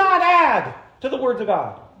 Do not add to the words of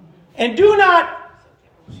God. And do not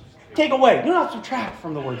take away. Do not subtract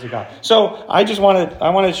from the words of God. So I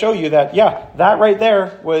want to show you that, that right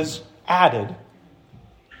there was added.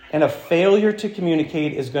 And a failure to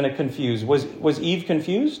communicate is going to confuse. Was Eve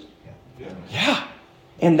confused? Yeah.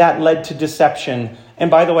 And that led to deception. And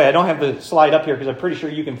by the way, I don't have the slide up here because I'm pretty sure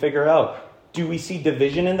you can figure it out. Do we see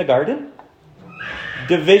division in the garden?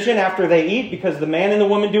 Division after they eat, because the man and the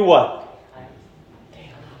woman do what?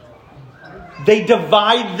 They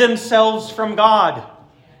divide themselves from God.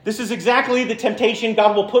 This is exactly the temptation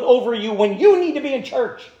God will put over you when you need to be in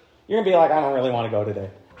church. You're going to be like, "I don't really want to go today."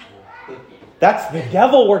 That's the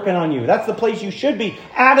devil working on you. That's the place you should be.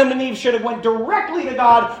 Adam and Eve should have went directly to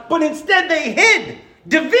God, but instead they hid.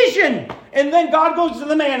 Division. And then God goes to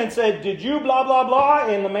the man and said, "Did you blah, blah, blah?"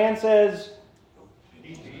 And the man says,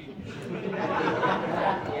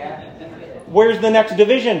 where's the next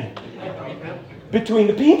division? Between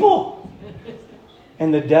the people.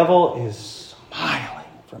 And the devil is smiling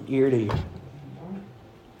from ear to ear.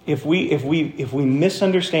 If we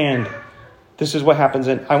misunderstand, this is what happens.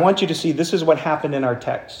 And I want you to see, this is what happened in our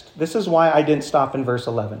text. This is why I didn't stop in verse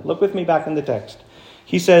 11. Look with me back in the text.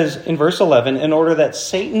 He says in verse 11, in order that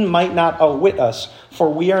Satan might not outwit us,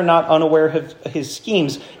 for we are not unaware of his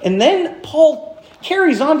schemes. And then Paul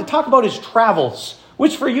carries on to talk about his travels,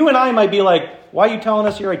 which for you and I might be like, why are you telling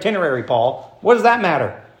us your itinerary, Paul? What does that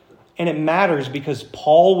matter? And it matters because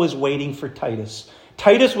Paul was waiting for Titus.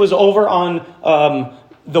 Titus was over on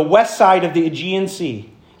the west side of the Aegean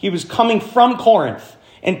Sea. He was coming from Corinth.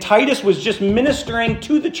 And Titus was just ministering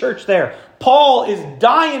to the church there. Paul is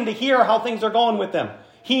dying to hear how things are going with them.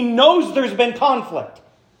 He knows there's been conflict.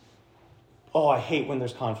 Oh, I hate when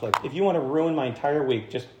there's conflict. If you want to ruin my entire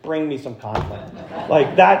week, just bring me some conflict.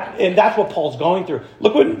 Like that, and that's what Paul's going through.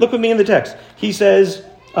 Look with me in the text. He says,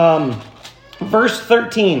 verse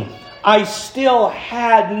 13, I still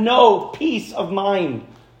had no peace of mind.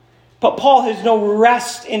 But Paul has no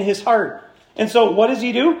rest in his heart. And so what does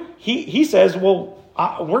he do? He says, well,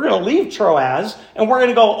 we're going to leave Troas and we're going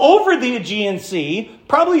to go over the Aegean Sea,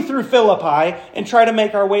 probably through Philippi, and try to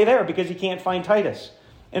make our way there because he can't find Titus.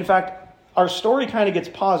 In fact, our story kind of gets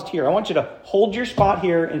paused here. I want you to hold your spot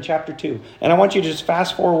here in chapter 2. And I want you to just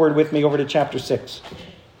fast forward with me over to chapter 7.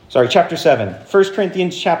 1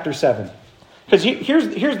 Corinthians chapter 7. Because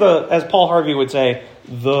here's the, as Paul Harvey would say,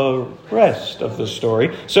 the rest of the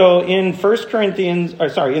story. So in 2 Corinthians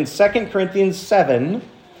 7,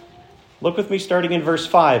 look with me starting in verse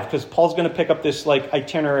 5, because Paul's going to pick up this like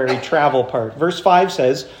itinerary travel part. Verse 5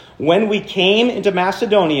 says, when we came into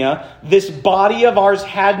Macedonia, this body of ours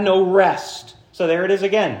had no rest. So there it is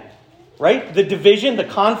again, right? The division, the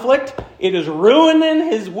conflict, it is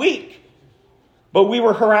ruining his week. But we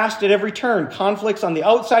were harassed at every turn, conflicts on the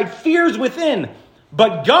outside, fears within.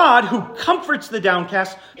 But God, who comforts the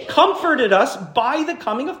downcast, comforted us by the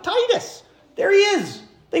coming of Titus. There he is.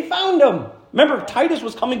 They found him. Remember, Titus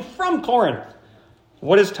was coming from Corinth.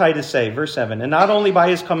 What does Titus say? Verse 7, and not only by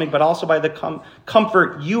his coming, but also by the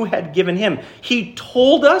comfort you had given him. He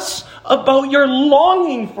told us about your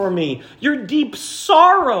longing for me, your deep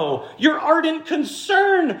sorrow, your ardent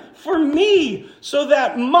concern for me, so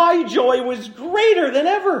that my joy was greater than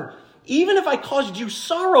ever. Even if I caused you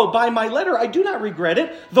sorrow by my letter, I do not regret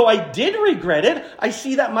it. Though I did regret it, I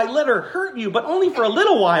see that my letter hurt you, but only for a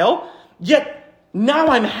little while. Yet now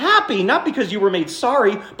I'm happy, not because you were made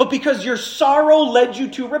sorry, but because your sorrow led you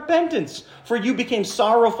to repentance. For you became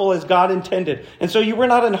sorrowful as God intended. And so you were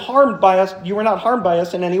not harmed by us. You were not harmed by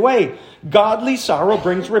us in any way. Godly sorrow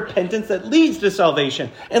brings repentance that leads to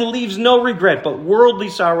salvation and leaves no regret, but worldly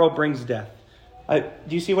sorrow brings death. Do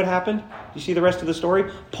you see what happened? Do you see the rest of the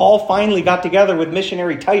story? Paul finally got together with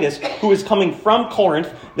missionary Titus, who was coming from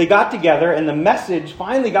Corinth. They got together and the message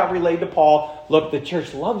finally got relayed to Paul. Look, the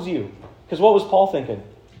church loves you. Because what was Paul thinking?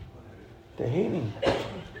 They hate me.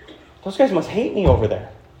 Those guys must hate me over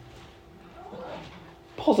there.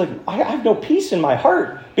 Paul's like, I have no peace in my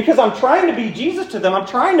heart because I'm trying to be Jesus to them. I'm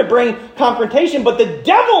trying to bring confrontation, but the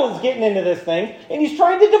devil is getting into this thing and he's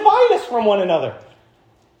trying to divide us from one another.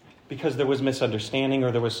 Because there was misunderstanding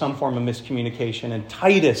or there was some form of miscommunication, and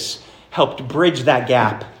Titus helped bridge that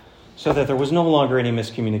gap so that there was no longer any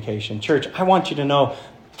miscommunication. Church, I want you to know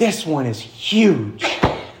this one is huge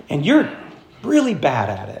and you're really bad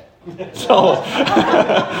at it. So,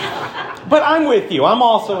 but I'm with you. I'm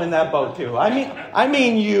also in that boat too. I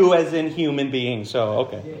mean you as in human being. So,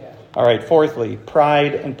 okay. All right. Fourthly,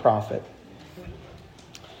 pride and profit.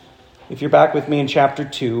 If you're back with me in chapter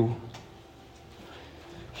 2,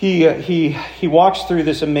 he walks through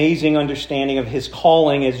this amazing understanding of his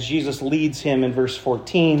calling as Jesus leads him in verse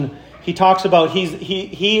 14. He talks about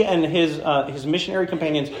he and his missionary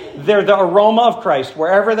companions, they're the aroma of Christ.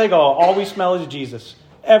 Wherever they go, all we smell is Jesus.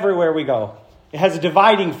 Everywhere we go. It has a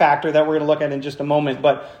dividing factor that we're going to look at in just a moment.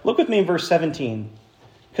 But look with me in verse 17.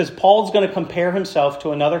 Because Paul's going to compare himself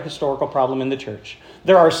to another historical problem in the church.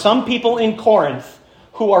 There are some people in Corinth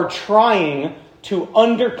who are trying to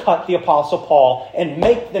undercut the Apostle Paul and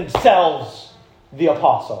make themselves the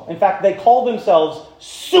apostle. In fact, they call themselves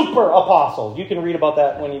super apostles. You can read about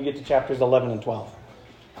that when you get to chapters 11 and 12.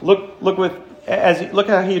 Look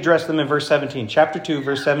how he addressed them in verse 17. Chapter 2,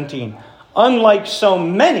 verse 17. Unlike so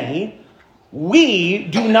many, we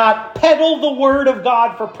do not peddle the word of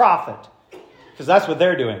God for profit. Because that's what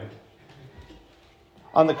they're doing.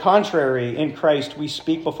 On the contrary, in Christ, we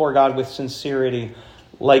speak before God with sincerity,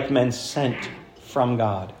 like men sent from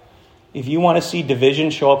God. If you want to see division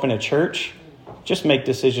show up in a church, just make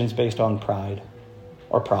decisions based on pride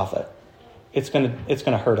or profit. It's going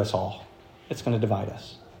to hurt us all. It's going to divide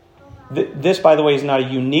us. This, by the way, is not a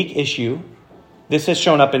unique issue. This has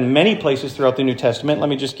shown up in many places throughout the New Testament. Let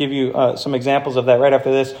me just give you some examples of that right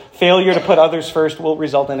after this. Failure to put others first will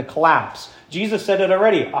result in a collapse. Jesus said it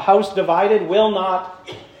already. A house divided will not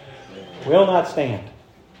stand.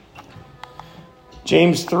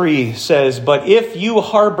 James 3 says, "But if you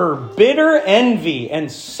harbor bitter envy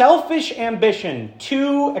and selfish ambition,"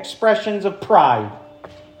 two expressions of pride.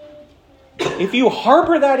 If you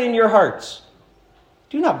harbor that in your hearts,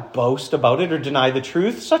 do not boast about it or deny the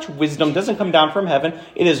truth. Such wisdom doesn't come down from heaven.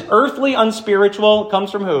 It is earthly, unspiritual. It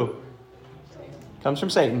comes from who? It comes from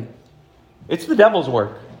Satan. It's the devil's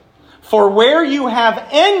work. For where you have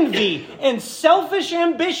envy and selfish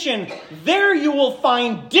ambition, there you will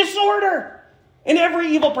find disorder in every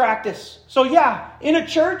evil practice. So in a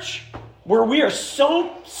church where we are so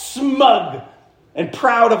smug and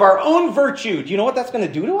proud of our own virtue, do you know what that's going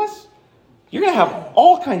to do to us? You're going to have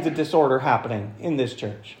all kinds of disorder happening in this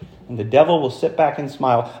church. And the devil will sit back and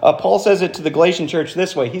smile. Paul says it to the Galatian church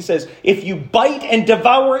this way. He says, if you bite and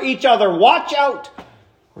devour each other, watch out,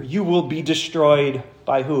 or you will be destroyed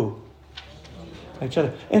by who? By each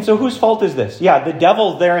other. And so whose fault is this? The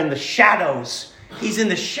devil's there in the shadows. He's in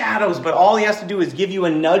the shadows, but all he has to do is give you a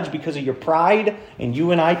nudge because of your pride, and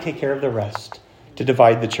you and I take care of the rest to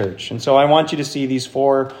divide the church. And so I want you to see these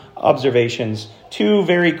 4 observations. 2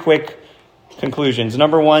 very quick conclusions.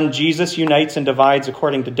 Number 1, Jesus unites and divides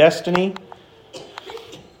according to destiny,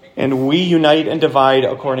 and we unite and divide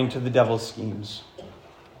according to the devil's schemes.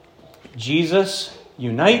 Jesus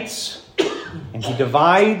unites and he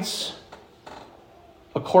divides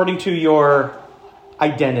according to your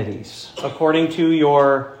identities, according to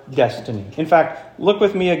your destiny. In fact, look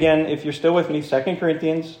with me again, if you're still with me, 2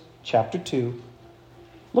 Corinthians chapter 2.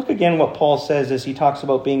 Look again what Paul says as he talks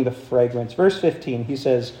about being the fragrance. Verse 15, he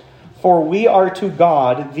says, "For we are to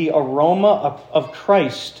God the aroma of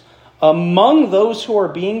Christ among those who are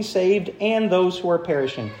being saved and those who are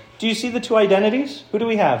perishing." Do you see the 2 identities? Who do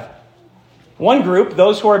we have? One group,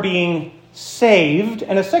 those who are being saved,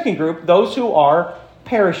 and a second group, those who are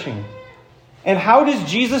perishing. And how does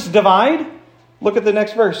Jesus divide? Look at the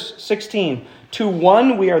next verse, 16. "To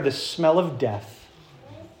one we are the smell of death,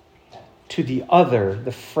 to the other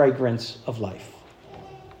the fragrance of life."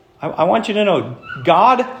 I want you to know,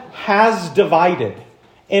 God has divided.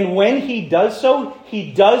 And when he does so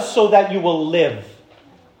that you will live.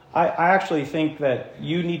 I actually think that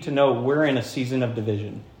you need to know we're in a season of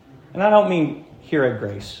division. And I don't mean here at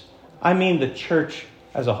Grace. I mean the church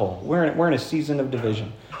as a whole. We're in a season of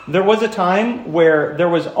division. There was a time where there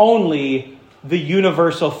was only the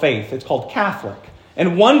universal faith. It's called Catholic.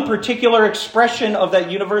 And one particular expression of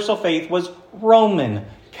that universal faith was Roman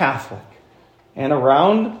Catholic. And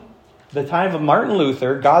around the time of Martin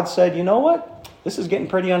Luther, God said, you know what? This is getting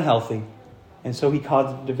pretty unhealthy. And so he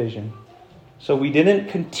caused the division. So we didn't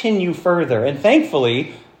continue further. And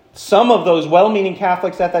thankfully, some of those well-meaning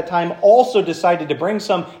Catholics at that time also decided to bring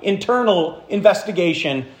some internal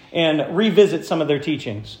investigation and revisit some of their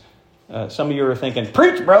teachings. Some of you are thinking,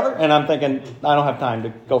 preach, brother. And I'm thinking, I don't have time to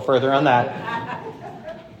go further on that.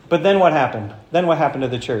 But then what happened? Then what happened to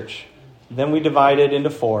the church? Then we divided into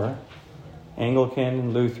 4.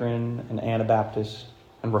 Anglican, Lutheran, and Anabaptist,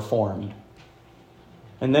 and Reformed.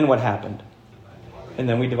 And then what happened? And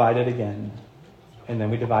then we divided again. And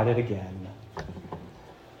then we divided again.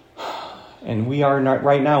 And we are not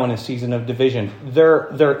right now in a season of division.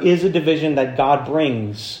 There is a division that God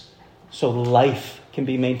brings so life can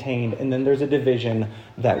be maintained. And then there's a division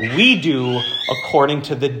that we do according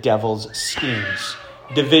to the devil's schemes.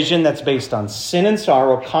 Division that's based on sin and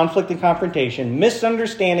sorrow, conflict and confrontation,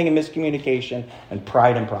 misunderstanding and miscommunication, and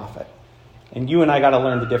pride and profit. And you and I got to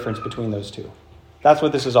learn the difference between those two. That's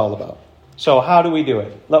what this is all about. So how do we do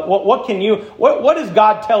it? What does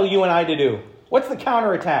God tell you and I to do? What's the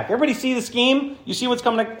counterattack? Everybody see the scheme? You see what's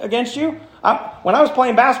coming against you? When I was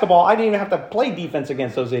playing basketball, I didn't even have to play defense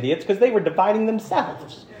against those idiots because they were dividing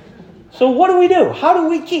themselves. So what do we do? How do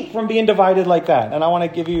we keep from being divided like that? And I want to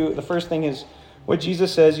give you, the first thing is what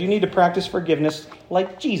Jesus says. You need to practice forgiveness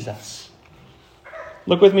like Jesus.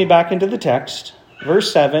 Look with me back into the text.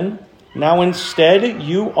 Verse 7. Now instead,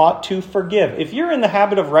 you ought to forgive. If you're in the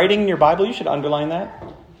habit of writing in your Bible, you should underline that.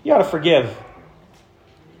 You ought to forgive.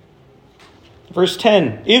 Verse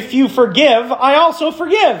 10. If you forgive, I also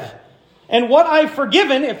forgive. And what I've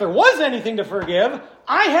forgiven, if there was anything to forgive,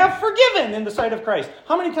 I have forgiven in the sight of Christ.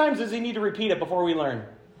 How many times does he need to repeat it before we learn?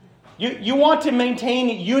 You want to maintain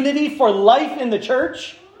unity for life in the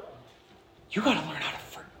church? You got to learn how to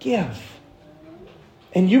forgive.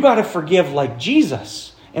 And you got to forgive like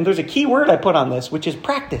Jesus. And there's a key word I put on this, which is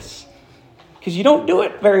practice. Because you don't do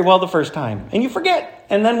it very well the first time. And you forget.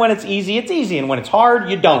 And then when it's easy, it's easy. And when it's hard,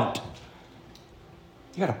 you don't.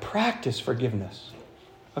 You got to practice forgiveness.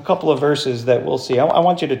 A couple of verses that we'll see. I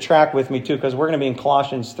want you to track with me too, because we're going to be in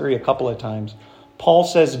Colossians 3 a couple of times. Paul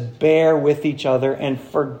says, bear with each other and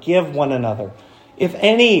forgive one another. If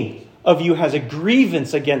any of you has a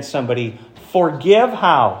grievance against somebody, forgive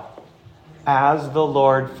how? As the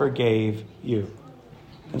Lord forgave you.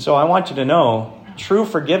 And so I want you to know, true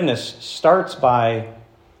forgiveness starts by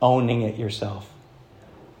owning it yourself.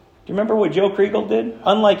 Do you remember what Joe Kriegel did?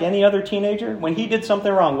 Unlike any other teenager, when he did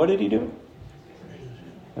something wrong, what did he do?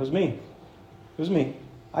 It was me. It was me.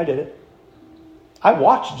 I did it. I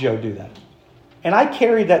watched Joe do that. And I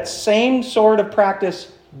carried that same sort of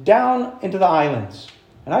practice down into the islands.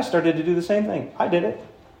 And I started to do the same thing. I did it.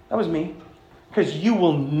 That was me. Because you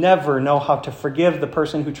will never know how to forgive the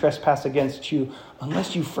person who trespassed against you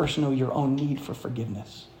unless you first know your own need for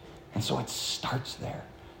forgiveness. And so it starts there.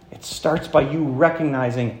 It starts by you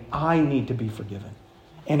recognizing I need to be forgiven.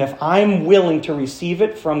 And if I'm willing to receive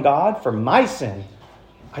it from God for my sin,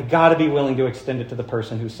 I got to be willing to extend it to the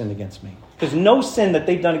person who sinned against me. Because no sin that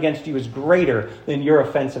they've done against you is greater than your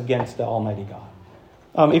offense against the Almighty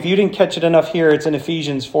God. If you didn't catch it enough here, it's in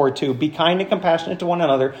Ephesians 4:2. Be kind and compassionate to one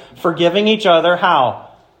another, forgiving each other. How?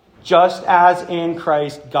 Just as in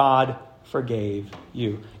Christ God forgave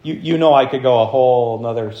you. You know I could go a whole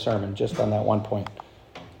nother sermon just on that one point.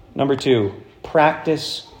 Number 2,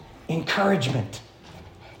 practice encouragement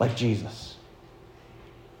like Jesus.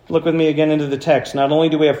 Look with me again into the text. Not only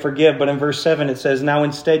do we have forgive, but in verse 7 it says, now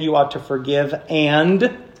instead you ought to forgive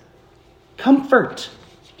and comfort.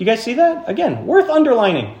 Do you guys see that? Again, worth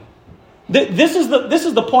underlining. This is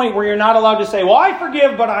the point where you're not allowed to say, well, I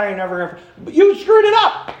forgive, but I never. You screwed it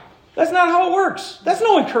up. That's not how it works. That's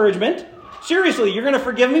no encouragement. Seriously, you're going to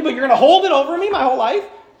forgive me, but you're going to hold it over me my whole life?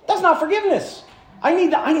 That's not forgiveness. I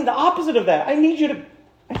need the opposite of that. I need you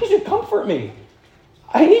to comfort me.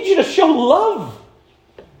 I need you to show love.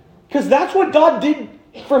 Because that's what God did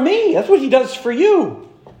for me. That's what he does for you.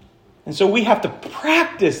 And so we have to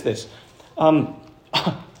practice this.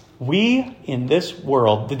 We, in this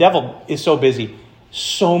world, the devil is so busy.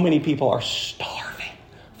 So many people are starving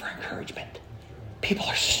for encouragement. People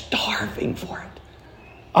are starving for it.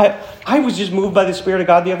 I was just moved by the Spirit of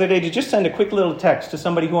God the other day to just send a quick little text to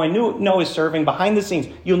somebody who I know is serving behind the scenes.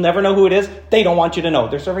 You'll never know who it is. They don't want you to know.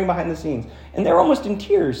 They're serving behind the scenes. And they're almost in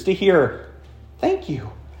tears to hear, thank you.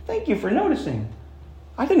 Thank you for noticing.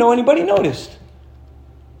 I didn't know anybody noticed.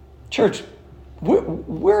 Church,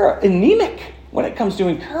 we're anemic when it comes to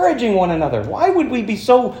encouraging one another. Why would we be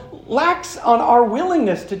so lax on our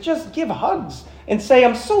willingness to just give hugs and say,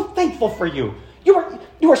 I'm so thankful for you. You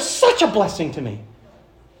are such a blessing to me.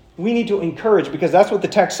 We need to encourage, because that's what the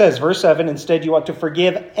text says. Verse 7, instead you ought to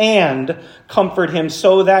forgive and comfort him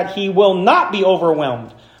so that he will not be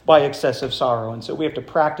overwhelmed by excessive sorrow. And so we have to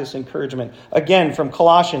practice encouragement. Again, from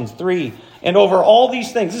Colossians 3. And over all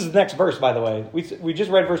these things, this is the next verse, by the way. We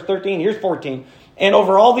just read verse 13. Here's 14. And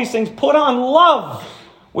over all these things, put on love,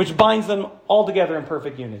 which binds them all together in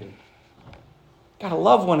perfect unity. Got to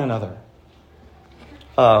love one another.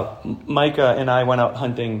 Micah and I went out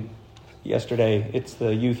hunting yesterday. It's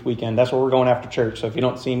the youth weekend. That's where we're going after church. So if you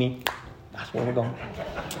don't see me, that's where we're going.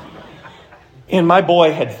 And my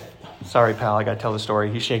boy had... Sorry, pal, I got to tell the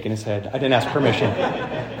story. He's shaking his head. I didn't ask permission.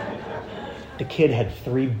 The kid had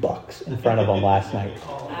 3 bucks in front of him last night.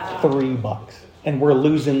 3 bucks. And we're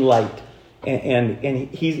losing light. And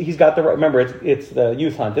he's got the... Remember, it's the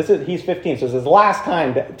youth hunt. He's 15, so it's his last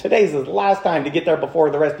time. Today's his last time to get there before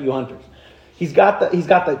the rest of you hunters. He's got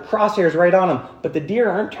the crosshairs right on him, but the deer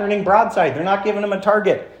aren't turning broadside. They're not giving him a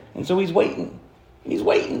target. And so he's waiting. He's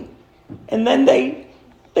waiting. And then they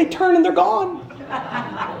turn and they're gone.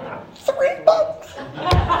 3 bucks.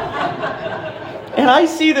 And I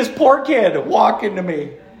see this poor kid walking to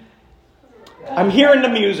me. I'm hearing the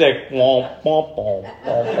music. I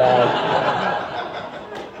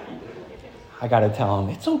got to tell him,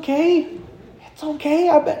 it's okay. It's okay.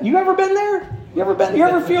 I bet. You ever been there? You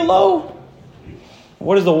ever feel low?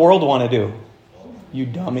 What does the world want to do? You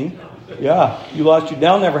dummy. Yeah. You lost your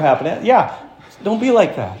down, never happened. Yeah. Don't be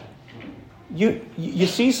like that. You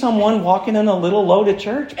see someone walking in a little low to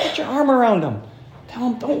church, put your arm around them. Tell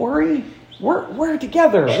them, don't worry. We're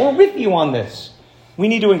together. We're with you on this. We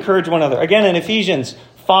need to encourage one another. Again, in Ephesians,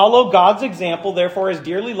 follow God's example, therefore, as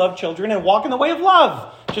dearly loved children, and walk in the way of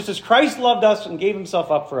love, just as Christ loved us and gave himself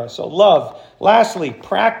up for us. So love. Lastly,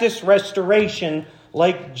 practice restoration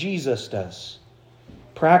like Jesus does.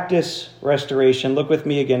 Practice restoration. Look with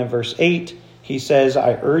me again in verse 8. He says,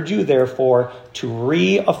 I urge you, therefore, to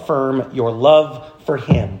reaffirm your love for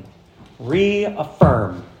him.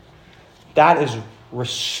 Reaffirm. That is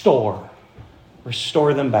restore.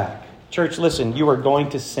 Restore them back. Church, listen, you are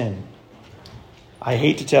going to sin. I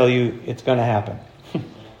hate to tell you, it's going to happen.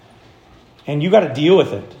 And you got to deal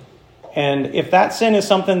with it. And if that sin is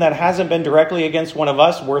something that hasn't been directly against one of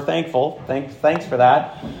us, we're thankful. Thanks for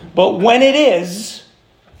that. But when it is,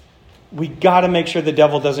 we got to make sure the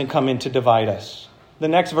devil doesn't come in to divide us. The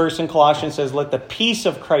next verse in Colossians says, let the peace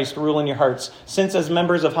of Christ rule in your hearts. Since as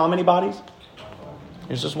members of how many bodies?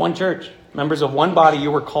 There's just one church. Members of one body,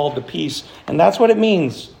 you were called to peace. And that's what it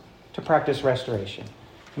means to practice restoration.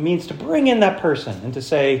 It means to bring in that person and to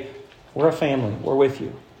say, we're a family. We're with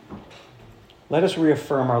you. Let us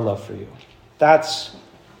reaffirm our love for you. That's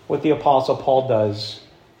what the Apostle Paul does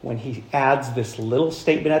when he adds this little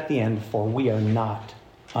statement at the end, for we are not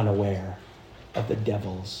unaware of the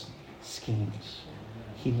devil's schemes.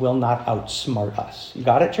 He will not outsmart us. You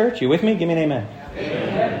got it, church? You with me? Give me an amen.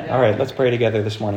 Amen. All right, let's pray together this morning.